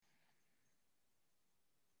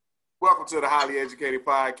Welcome to the Highly Educated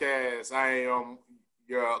Podcast. I am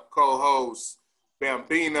your co-host,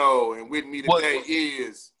 Bambino, and with me What, today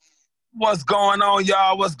is... what's going on,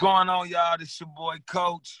 y'all? What's going on, y'all? This your boy,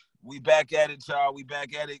 Coach. We back at it, y'all. We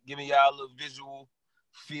back at it, giving y'all a little visual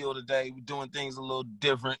feel today. We doing things a little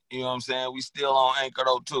different, you know what I'm saying? We still on Anchor,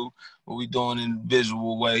 though, too, but we doing it in a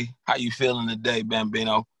visual way. How you feeling today,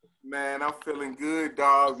 Bambino? Man, I'm feeling good,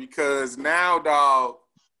 dog, because now, dog,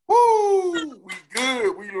 woo, we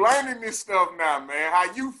good. We learning this stuff now, man.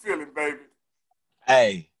 How you feeling, baby?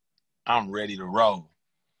 Hey, I'm ready to roll.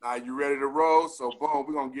 Now, you ready to roll? So, boom,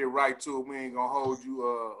 we're going to get right to it. We ain't going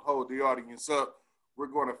to hold the audience up. We're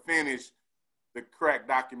going to finish the Crack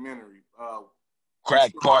documentary.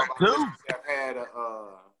 Crack part 2. Have had a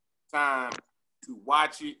time to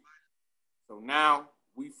watch it. So now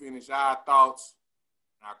we finish our thoughts,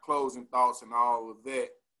 our closing thoughts, and all of that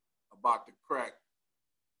about the Crack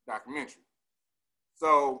documentary.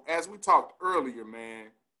 So as we talked earlier, man,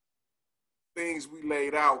 things we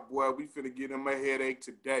laid out, boy, we finna get them a headache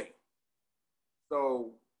today.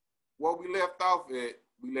 So what we left off at,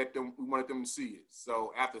 we wanted them to see it.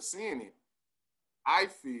 So after seeing it, I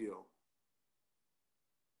feel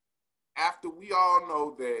after we all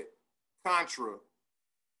know that Contra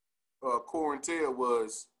COINTEL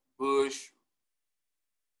was Bush,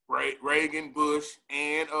 Reagan, Bush,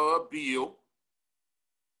 and Bill.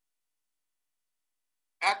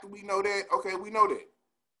 After we know that, okay, we know that.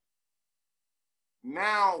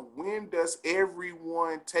 Now, when does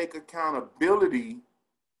everyone take accountability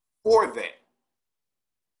for that?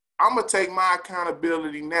 I'm going to take my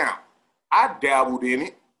accountability now. I dabbled in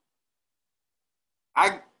it.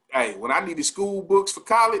 When I needed school books for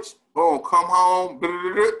college, boom, come home,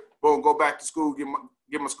 boom, go back to school,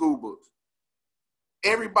 get my school books.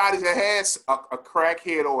 Everybody that has a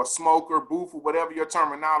crackhead or a smoker, booth, or whatever your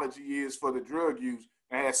terminology is for the drug use,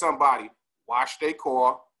 and had somebody wash their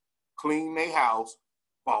car, clean their house,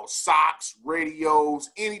 bought socks, radios,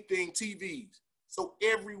 anything, TVs. So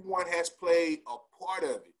everyone has played a part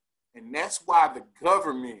of it. And that's why the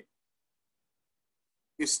government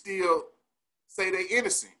is still say they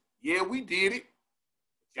innocent. Yeah, we did it.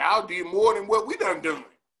 Y'all did more than what we done.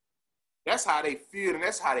 That's how they feel, and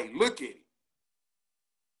that's how they look at it.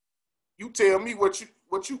 You tell me what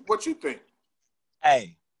you think.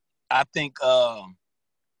 Hey, I think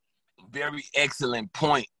very excellent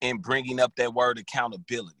point in bringing up that word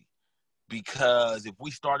accountability, because if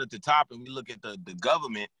we start at the top and we look at the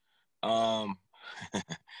government, and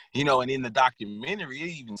in the documentary, it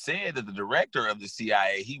even said that the director of the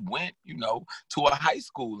CIA, he went, to a high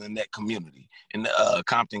school in that community, in the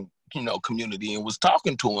Compton, community, and was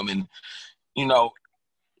talking to him and,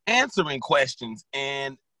 answering questions.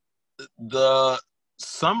 And the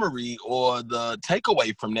summary or the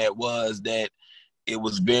takeaway from that was that it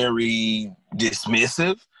was very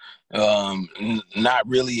dismissive, not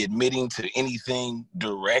really admitting to anything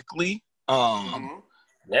directly.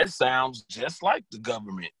 That sounds just like the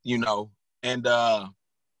government, and I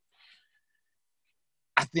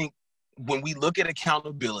think when we look at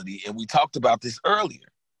accountability, and we talked about this earlier,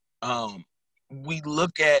 we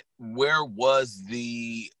look at where was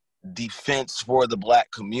the defense for the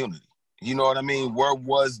Black community. You know what I mean? Where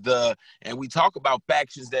was and we talk about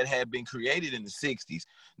factions that had been created in the 60s,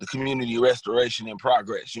 the Community Restoration and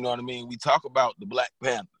Progress. You know what I mean? We talk about the Black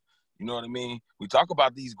Panther. You know what I mean? We talk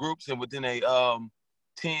about these groups, and within a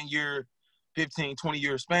 10-year, 15,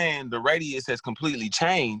 20-year span, the radius has completely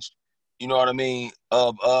changed, you know what I mean,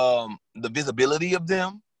 of the visibility of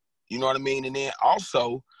them, you know what I mean? And then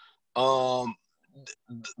also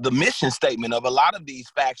the mission statement of a lot of these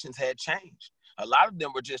factions had changed. A lot of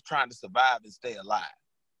them were just trying to survive and stay alive,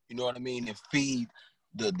 you know what I mean, and feed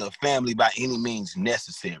the family by any means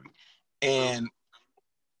necessary. And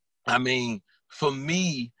I mean, for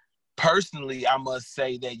me personally, I must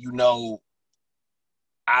say that,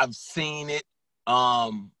 I've seen it,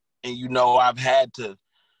 and I've had to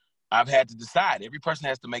decide. Every person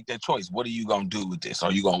has to make that choice. What are you gonna do with this?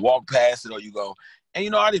 Are you gonna walk past it, or you go?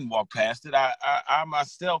 And I didn't walk past it. I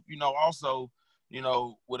myself, also,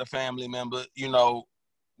 with a family member,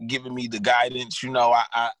 giving me the guidance.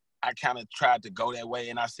 I kind of tried to go that way,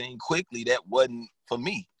 and I seen quickly that wasn't for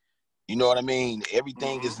me. You know what I mean?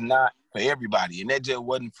 Everything is not for everybody, and that just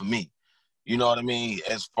wasn't for me. You know what I mean?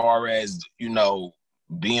 As far as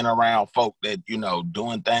being around folk that,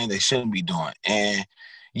 doing things they shouldn't be doing. And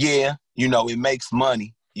yeah, it makes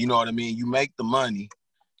money. You know what I mean? You make the money,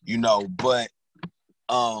 but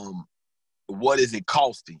what is it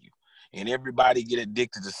costing you? And everybody get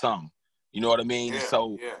addicted to something. You know what I mean? Yeah,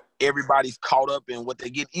 so yeah. Everybody's caught up in what they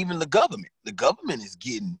get. Even the government. The government is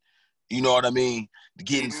getting You know what I mean?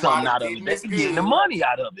 Getting something out of it. They getting the money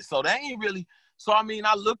out of it. So they ain't really. So I mean,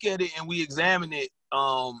 I look at it and we examine it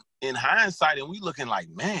in hindsight, and we looking like,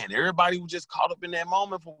 man, everybody was just caught up in that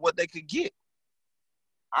moment for what they could get.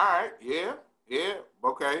 All right, yeah.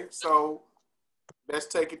 Okay, so let's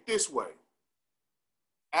take it this way.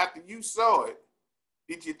 After you saw it,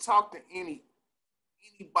 did you talk to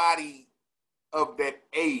anybody of that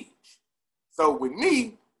age? So with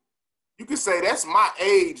me, you could say that's my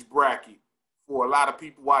age bracket for a lot of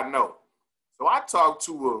people I know. So I talked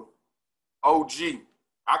to a OG.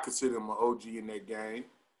 I consider him an OG in that game.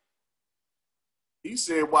 He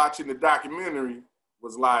said watching the documentary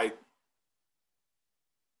was like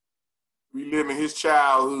reliving his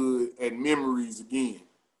childhood and memories again,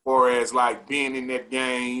 as far as like being in that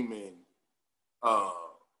game and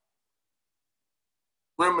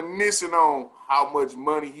reminiscing on how much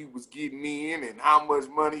money he was getting in and how much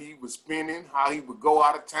money he was spending, how he would go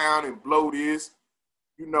out of town and blow this.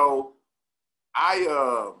 You know,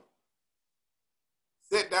 I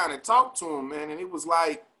sat down and talked to him, man, and it was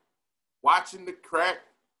like watching the crack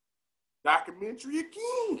documentary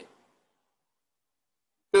again.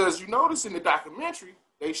 Because you notice in the documentary,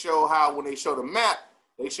 they show how when they show the map,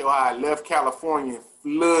 they show how it left California and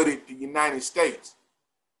flooded the United States.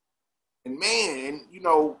 And man, you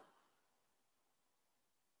know,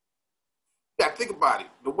 you gotta think about it.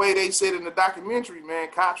 The way they said in the documentary, man,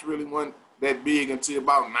 cops really weren't that big until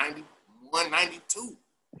about 91, 92.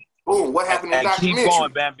 Boom, what happened in the documentary? Keep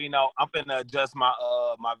going, Bambino. I'm finna adjust my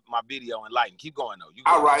my video and lighting. Keep going, though.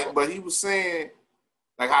 All right, but he was saying,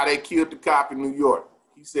 like, how they killed the cop in New York.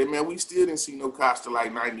 He said, man, we still didn't see no cops till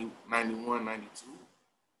like 90, 91, 92.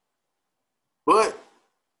 But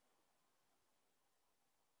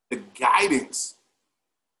the guidance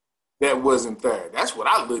that wasn't there. That's what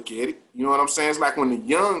I look at it. You know what I'm saying? It's like when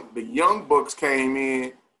the young bucks came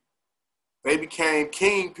in, they became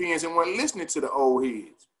kingpins and weren't listening to the old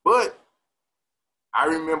heads. But I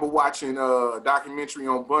remember watching a documentary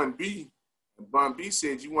on Bun B, and Bun B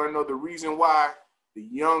said, you want to know the reason why the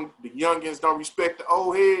youngins don't respect the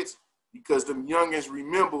old heads? Because them youngins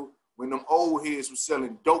remember when them old heads were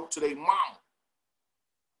selling dope to their mama.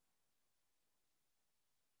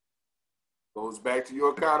 Goes back to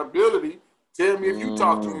your accountability. Tell me if you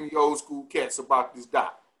talk to any old school cats about this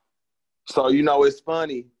doc. So, you know, it's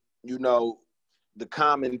funny, you know, the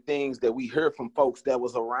common things that we hear from folks that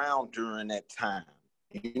was around during that time.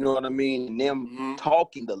 You know what I mean? And them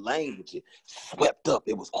talking the language, it swept up.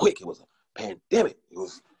 It was quick. It was a pandemic. It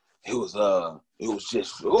was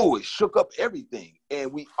just, it shook up everything.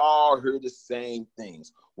 And we all heard the same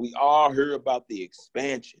things. We all heard about the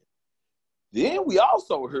expansion. Then we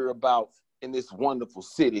also heard about in this wonderful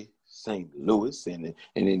city, St. Louis, and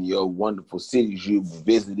in your wonderful cities you've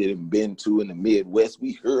visited and been to in the Midwest,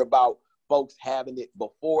 we heard about folks having it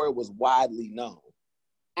before it was widely known.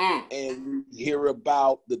 And we hear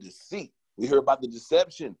about the deceit. We hear about the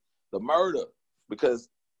deception, the murder, because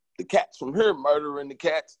the cats from here murdering the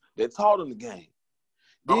cats that taught them the game.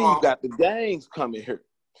 Then you got the gangs coming here.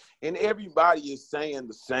 And everybody is saying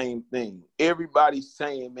the same thing. Everybody's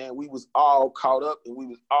saying, man, we was all caught up and we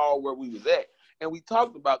was all where we was at. And we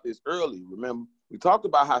talked about this early, remember? We talked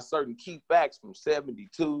about how certain key facts from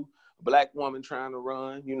 72, a black woman trying to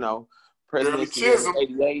run, you know, presidency in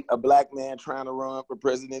 88, a black man trying to run for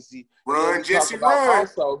presidency. Run, Jesse, run.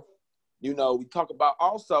 Also, you know, we talk about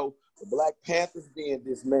also the Black Panthers being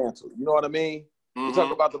dismantled. You know what I mean? We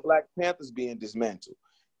talk about the Black Panthers being dismantled.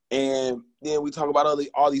 And then we talk about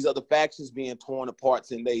all these other factions being torn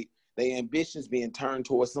apart and they ambitions being turned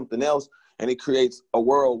towards something else, and it creates a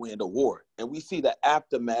whirlwind of war. And we see the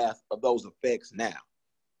aftermath of those effects now.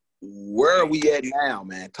 Where are we at now,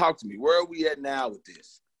 man? Talk to me. Where are we at now with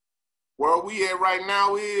this? Where we at right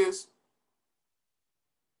now is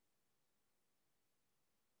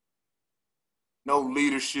no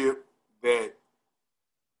leadership that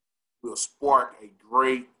will spark a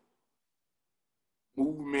great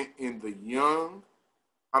movement in the young.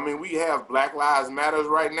 I mean, we have Black Lives Matters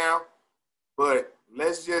right now, but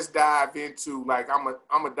let's just dive into, like, I'm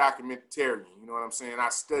a documentarian, you know what I'm saying? I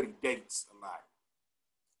study dates a lot.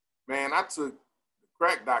 Man, I took the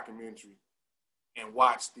crack documentary and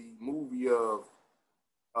watched the movie of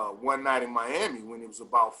One Night in Miami when it was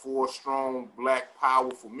about 4 strong black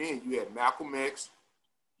powerful men. You had Malcolm X,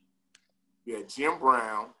 you had Jim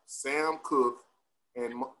Brown, Sam Cooke,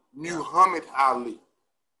 and Muhammad Ali.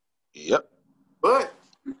 Yep. But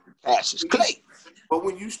Cassius Clay. But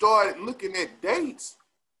when you started looking at dates,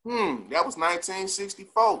 that was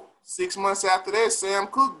 1964. 6 months after that, Sam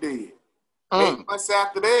Cooke did. 8 months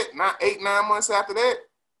after that, 9 months after that,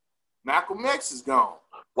 Malcolm X is gone.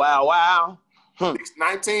 Wow, wow.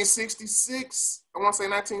 1966, I want to say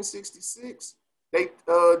 1966, they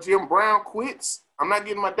Jim Brown quits. I'm not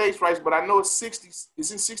getting my dates right, but I know it's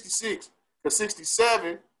in 66. Because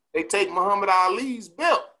 67, they take Muhammad Ali's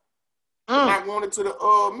belt. Not going into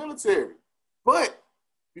the military. But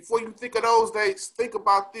before you think of those dates, think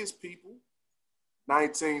about this, people.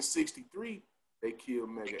 1963, they killed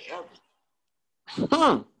Medgar Evers.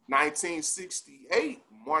 1968,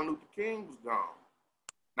 Martin Luther King was gone.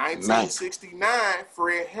 1969,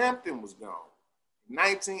 Fred Hampton was gone.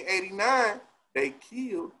 1989, they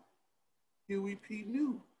killed Huey P.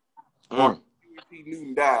 Newton. Huey P.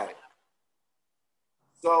 Newton died.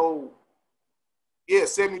 So, yeah,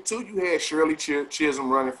 72, you had Shirley Chisholm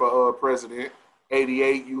running for president.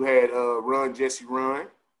 88, you had Run Jesse Run.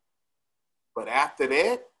 But after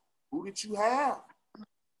that, who did you have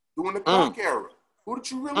during the crack era? Who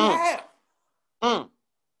did you really have? And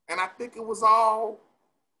I think it was all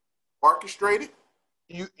orchestrated.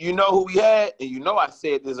 You know who we had, and you know I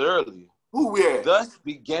said this earlier. Who we had? Thus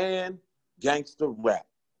began gangster rap.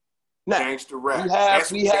 Now, gangster rap.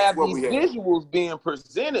 We have these visuals being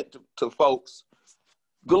presented to folks,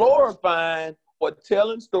 glorifying or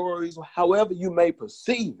telling stories, however you may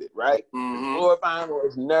perceive it, right? Glorifying or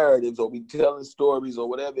as narratives, or we telling stories, or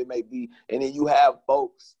whatever it may be, and then you have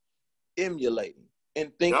folks emulating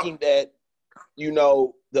and thinking that, you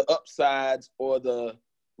know, the upsides or the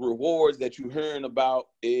rewards that you're hearing about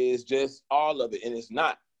is just all of it, and it's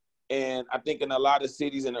not. And I think in a lot of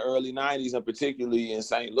cities in the early 90s, and particularly in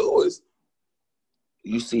St. Louis,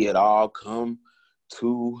 you see it all come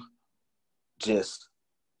to just,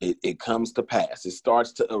 it comes to pass. It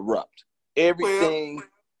starts to erupt. Everything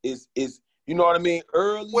is you know what I mean?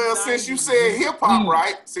 Early 90s, since you said hip-hop,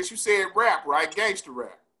 right? Since you said rap, right? Gangster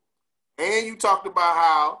rap. And you talked about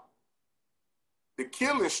how the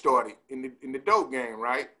killing started in the dope game,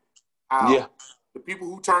 right? How the people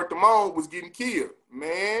who turned them on was getting killed.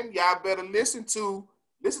 Man, y'all better listen to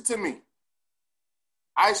me.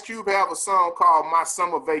 Ice Cube have a song called My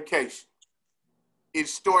Summer Vacation. It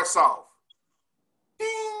starts off,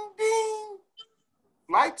 ding, ding,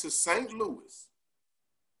 flight to St. Louis.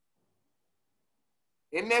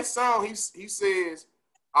 In that song, he says,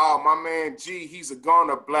 oh, my man G, he's a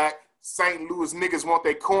goner black. St. Louis niggas want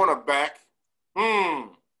their cornerback. And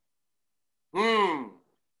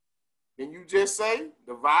you just say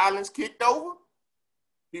the violence kicked over?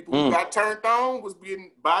 People who got turned on was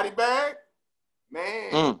being body bagged?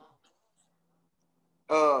 Man.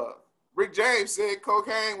 Rick James said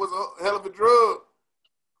cocaine was a hell of a drug.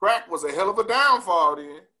 Crack was a hell of a downfall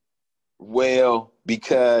then. Well,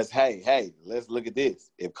 because, hey, let's look at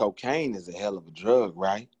this. If cocaine is a hell of a drug,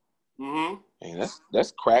 right? And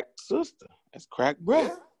that's crack sister. That's crack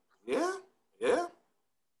brother. Yeah.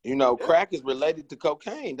 You know, crack is related to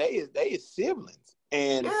cocaine. They is siblings.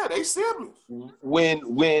 And they siblings.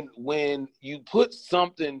 When you put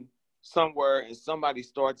something somewhere and somebody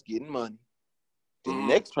starts getting money, the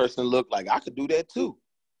next person look like, I could do that too.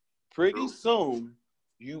 Pretty soon,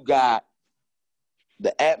 you got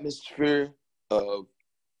the atmosphere of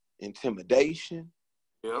intimidation,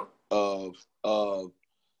 of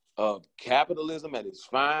capitalism at its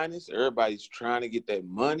finest. Everybody's trying to get that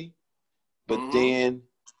money, but then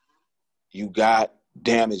you got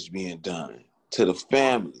damage being done to the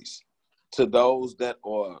families, to those that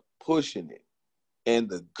are pushing it. And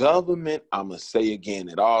the government, I'm going to say again,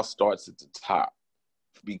 it all starts at the top,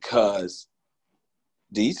 because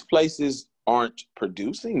these places aren't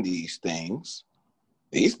producing these things.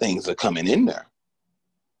 These things are coming in there.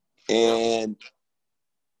 And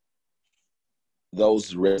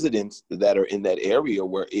those residents that are in that area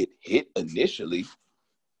where it hit initially,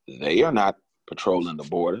 they are not patrolling the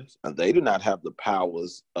borders, and they do not have the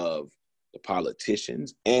powers of the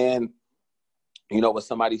politicians. And you know what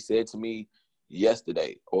somebody said to me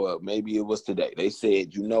yesterday, or maybe it was today? They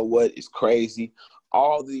said, you know what? It's crazy.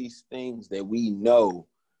 All these things that we know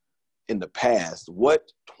in the past,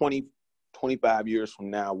 what 20, 25 years from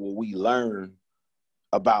now will we learn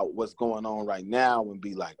about what's going on right now and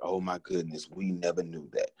be like, oh my goodness, we never knew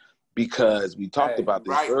that? Because we talked about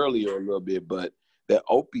this earlier a little bit, but the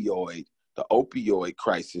opioid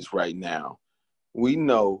crisis right now, we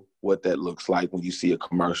know what that looks like when you see a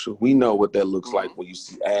commercial. We know what that looks like when you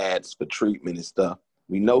see ads for treatment and stuff.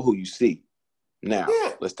 We know who you see. Now,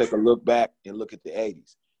 let's take a look back and look at the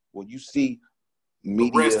 80s. When you see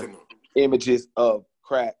media images of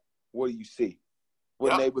crack, what do you see?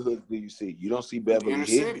 What neighborhoods do you see? You don't see Beverly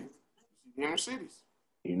Hills. Inner cities.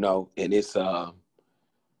 You know, and it's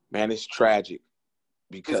man, it's tragic.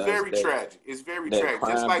 Because it's very tragic. It's very tragic.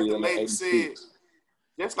 Just like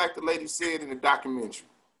the lady said in the documentary.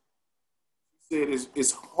 said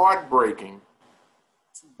it's heartbreaking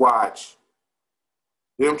to watch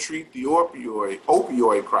them treat the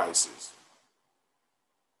opioid crisis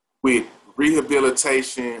with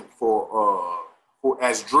rehabilitation for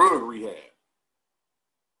as drug rehab.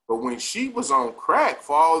 But when she was on crack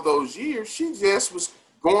for all those years, she just was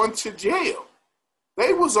going to jail.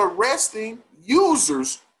 They was arresting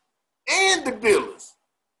users and the dealers.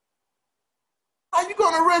 How you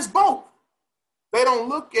gonna arrest both? They don't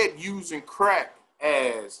look at using crack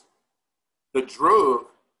as the drug.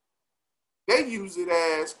 They use it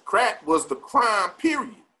as crack was the crime,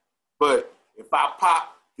 period. But if I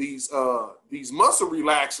pop these muscle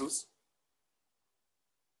relaxers,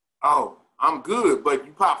 oh, I'm good. But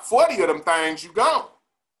you pop 40 of them things, you gone.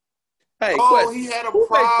 Hey, oh, question. He had a Who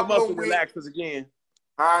problem makes the muscle with relaxers again?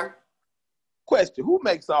 Huh? Question. Who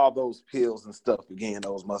makes all those pills and stuff again,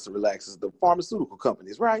 those muscle relaxers? The pharmaceutical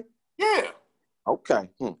companies, right? Yeah. Okay.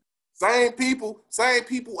 Same people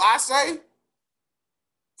I say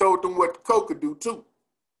told them what Coke could do too.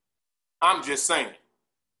 I'm just saying.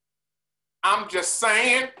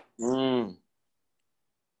 Mm.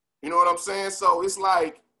 You know what I'm saying? So it's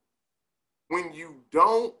like when you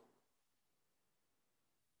don't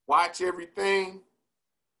watch everything,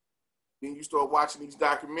 then you start watching these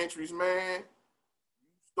documentaries, man,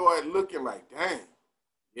 you start looking like, dang,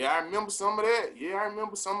 yeah, I remember some of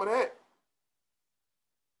that.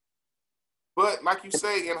 But like you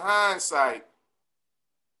say, in hindsight,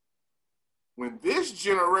 when this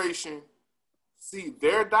generation see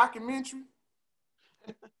their documentary,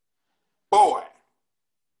 boy,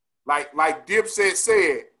 like Dipset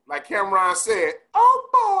said, like Cameron said, oh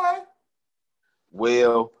boy.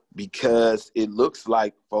 Well, because it looks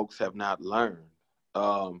like folks have not learned.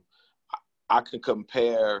 I can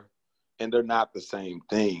compare, and they're not the same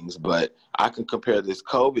things, but I can compare this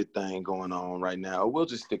COVID thing going on right now. We'll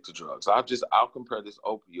just stick to drugs. I'll compare this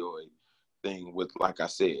opioid thing with, like I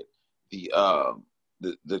said, the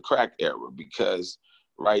crack era, because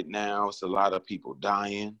right now it's a lot of people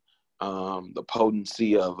dying. The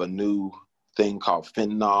potency of a new thing called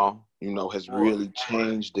fentanyl, has really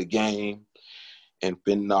changed the game. And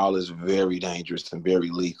fentanyl is very dangerous and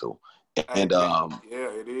very lethal. And yeah,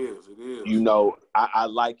 it is. I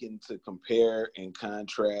liken to compare and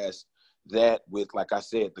contrast that with, like I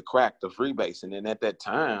said, the crack, the freebasing. And at that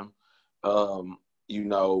time, the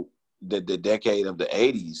decade of the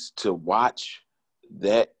 80s, to watch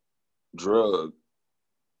that drug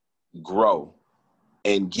grow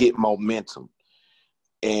and get momentum.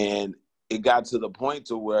 And it got to the point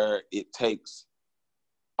to where it takes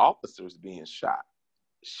officers being shot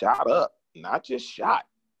up, not just shot,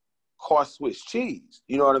 car Swiss cheese.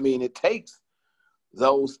 You know what I mean? It takes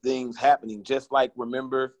those things happening, just like,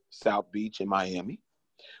 remember South Beach in Miami,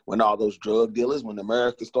 when all those drug dealers, when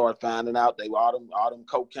America started finding out they all them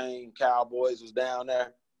cocaine cowboys was down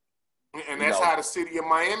there. And that's how the city of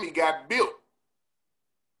Miami got built.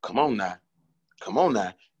 Come on now.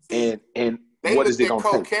 See, and what is it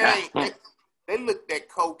going to take? They looked at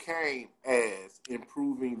cocaine as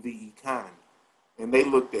improving the economy, and they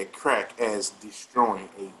looked at crack as destroying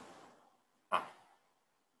a economy.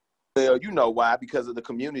 Well, you know why? Because of the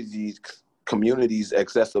community's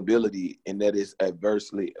accessibility, and that is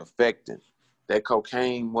adversely affecting. That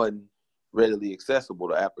cocaine wasn't readily accessible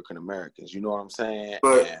to African Americans. You know what I'm saying?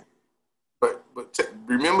 But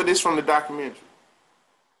remember this from the documentary.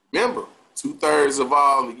 Remember, 2/3 of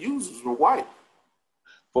all the users were white.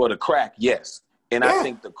 For the crack, yes. And Yeah. I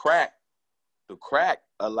think the crack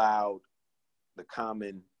allowed the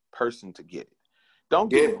common person to get it. Don't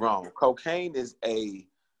get me wrong. Cocaine is a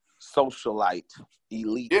socialite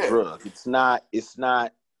elite drug. It's not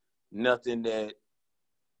nothing that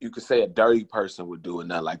you could say a dirty person would do or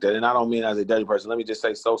nothing like that. And I don't mean as a dirty person. Let me just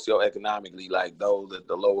say socioeconomically, like those at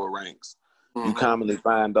the lower ranks. Mm-hmm. You commonly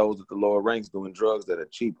find those at the lower ranks doing drugs that are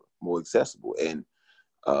cheaper, more accessible. And,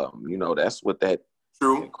 that's what that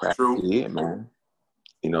crack did, man.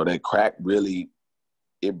 That crack really,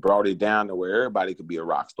 it brought it down to where everybody could be a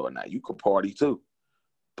rock star now. You could party too.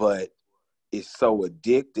 But it's so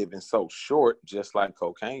addictive and so short, just like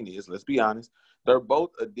cocaine is. Let's be honest. They're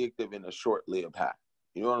both addictive in a short-lived high.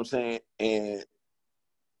 You know what I'm saying? And,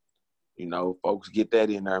 folks get that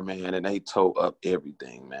in there, man, and they toe up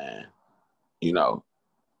everything, man.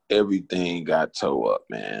 Everything got toe up,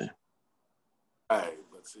 man. Hey,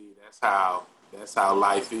 but see, that's how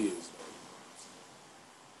life is.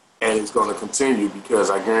 And it's going to continue,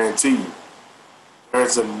 because I guarantee you,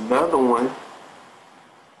 there's another one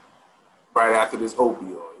right after this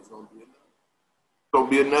opioid. It's going to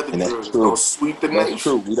be another drug. It's going to sweep the nation. That's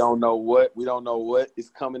true. We don't know what is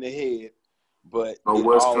coming ahead, but Know it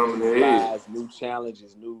what's always coming ahead. lies new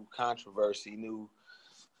challenges, new controversy,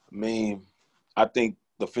 I mean, I think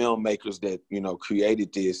the filmmakers that,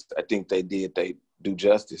 created this, I think they do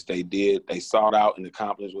justice. They sought out and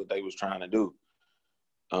accomplished what they was trying to do.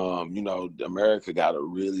 America got to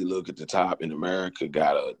really look at the top, and America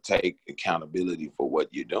got to take accountability for what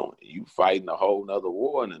you're doing. You fighting a whole nother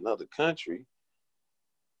war in another country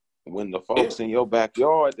when the folks in your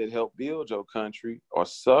backyard that helped build your country are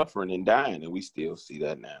suffering and dying, and we still see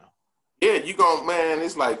that now. Yeah, man,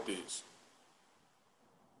 it's like this.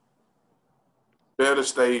 Better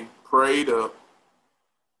stay prayed up.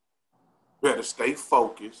 Better stay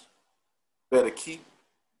focused. Better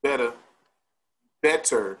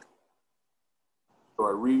start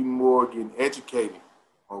reading more, getting educated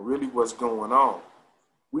on really what's going on.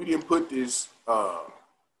 We didn't put this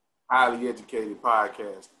highly educated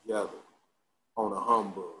podcast together on a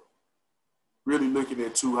humbug. Really looking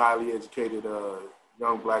at two highly educated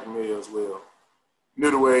young black males, well,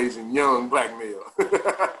 middle-aged and young black male.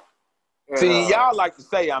 And, see, y'all like to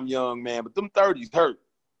say I'm young, man, but them 30s hurt.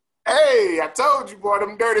 Hey, I told you, boy,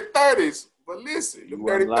 them dirty 30s. But listen, them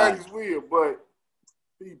dirty 30s will. But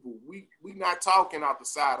people, we not talking out the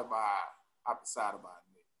side of our neck.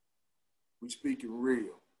 We speaking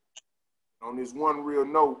real. On this one real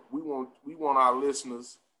note, we want our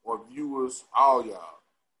listeners or viewers, all y'all,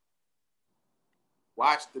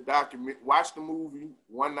 watch the movie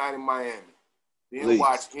One Night in Miami. Then Please.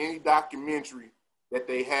 Watch any documentary that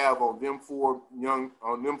they have on them four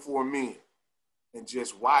men, and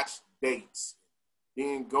just watch dates.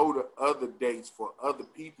 Then go to other dates for other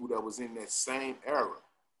people that was in that same era,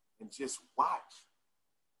 and just watch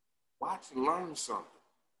and learn something.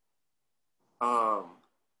 I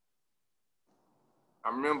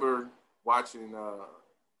remember watching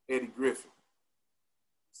Eddie Griffin.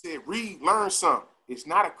 He said, "Read, learn something. It's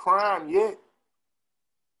not a crime yet.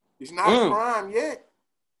 It's not a crime yet.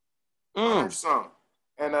 Learn something."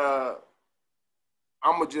 And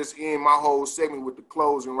I'm going to just end my whole segment with the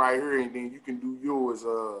closing right here, and then you can do yours,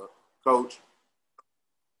 Coach.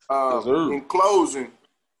 In closing,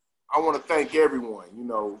 I want to thank everyone,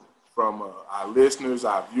 from our listeners,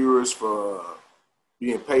 our viewers, for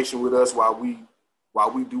being patient with us while we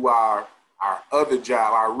do our other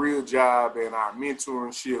job, our real job, and our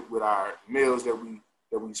mentorship with our males that we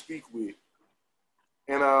speak with.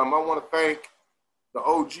 And I want to thank the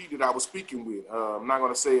OG that I was speaking with. I'm not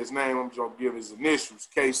going to say his name. I'm just going to give his initials,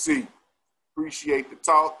 KC. Appreciate the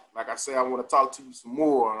talk. Like I say, I want to talk to you some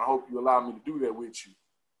more, and I hope you allow me to do that with you.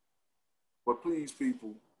 But please,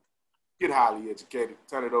 people, get highly educated.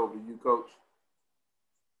 Turn it over to you, Coach.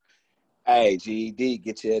 Hey, GED,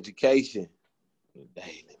 get your education.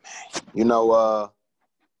 Daily, man.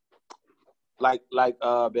 Like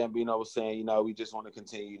Bambino was saying, we just want to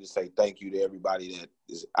continue to say thank you to everybody that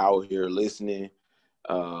is out here listening,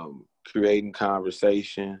 creating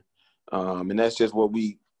conversation. And that's just what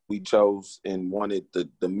we chose and wanted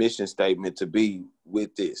the mission statement to be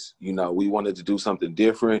with this. We wanted to do something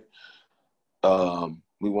different.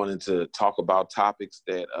 We wanted to talk about topics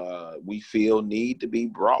that we feel need to be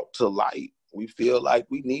brought to light. We feel like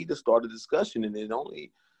we need to start a discussion, and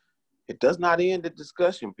it does not end the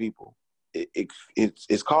discussion, people.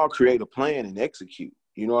 It's called create a plan and execute.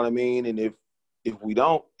 You know what I mean? And if we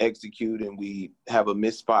don't execute and we have a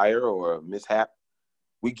misfire or a mishap,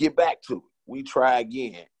 we get back to it. We try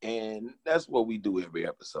again. And that's what we do every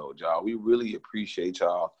episode, y'all. We really appreciate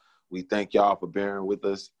y'all. We thank y'all for bearing with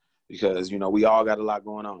us because, we all got a lot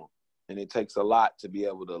going on. And it takes a lot to be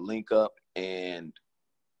able to link up and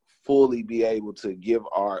fully be able to give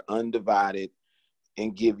our undivided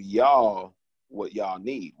and give y'all what y'all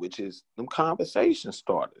need, which is them conversation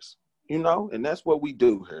starters, and that's what we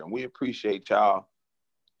do here. And we appreciate y'all.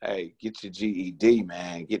 Hey, get your GED,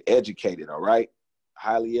 man. Get educated, all right?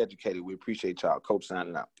 Highly educated. We appreciate y'all. Coach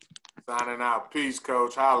signing out. Signing out. Peace,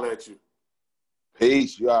 Coach. Holla at you.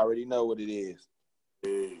 Peace. You already know what it is.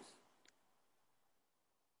 Peace.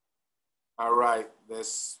 All right.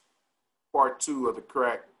 That's part 2 of the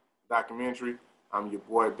Crack documentary. I'm your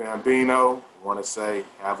boy Bambino. I want to say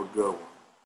have a good one.